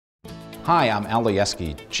Hi, I'm Al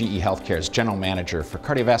Lieski, GE Healthcare's General Manager for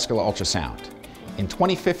Cardiovascular Ultrasound. In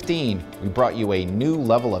 2015, we brought you a new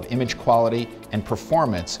level of image quality and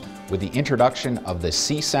performance with the introduction of the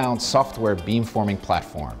C-Sound software beamforming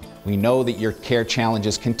platform. We know that your care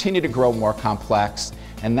challenges continue to grow more complex,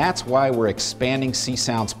 and that's why we're expanding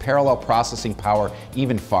C-Sound's parallel processing power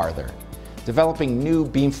even farther, developing new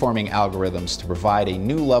beamforming algorithms to provide a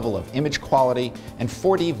new level of image quality and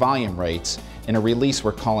 4D volume rates in a release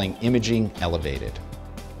we're calling Imaging Elevated.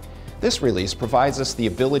 This release provides us the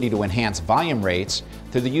ability to enhance volume rates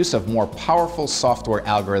through the use of more powerful software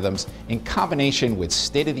algorithms in combination with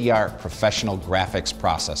state-of-the-art professional graphics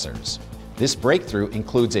processors. This breakthrough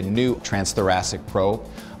includes a new transthoracic probe,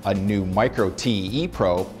 a new micro-TEE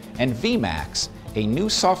probe, and VMAX, a new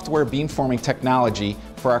software beamforming technology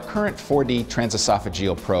for our current 4D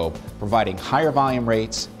transesophageal probe, providing higher volume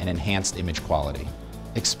rates and enhanced image quality.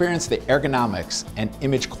 Experience the ergonomics and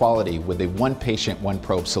image quality with a one-patient,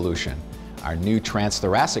 one-probe solution. Our new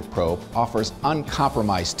transthoracic probe offers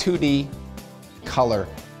uncompromised 2D, color,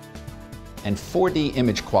 and 4D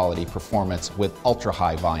image quality performance with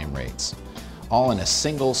ultra-high volume rates, all in a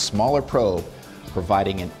single, smaller probe,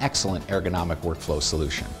 providing an excellent ergonomic workflow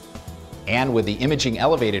solution. And with the Imaging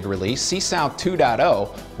Elevated release, C-Sound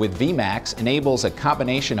 2.0 with VMAX enables a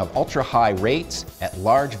combination of ultra-high rates at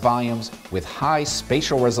large volumes with high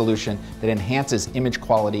spatial resolution that enhances image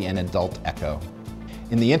quality and adult echo.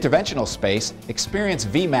 In the interventional space, experience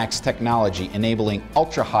VMAX technology enabling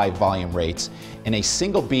ultra-high volume rates in a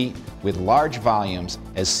single beat with large volumes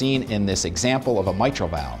as seen in this example of a mitral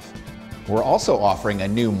valve. We're also offering a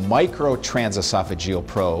new micro-transesophageal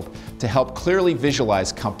probe to help clearly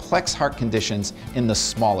visualize complex heart conditions in the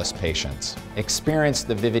smallest patients. Experience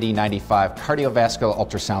the Vivity 95 Cardiovascular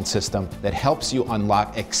Ultrasound system that helps you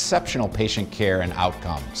unlock exceptional patient care and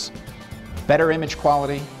outcomes. Better image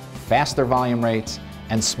quality, faster volume rates,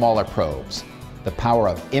 and smaller probes. The power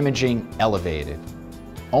of imaging elevated.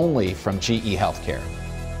 Only from GE Healthcare.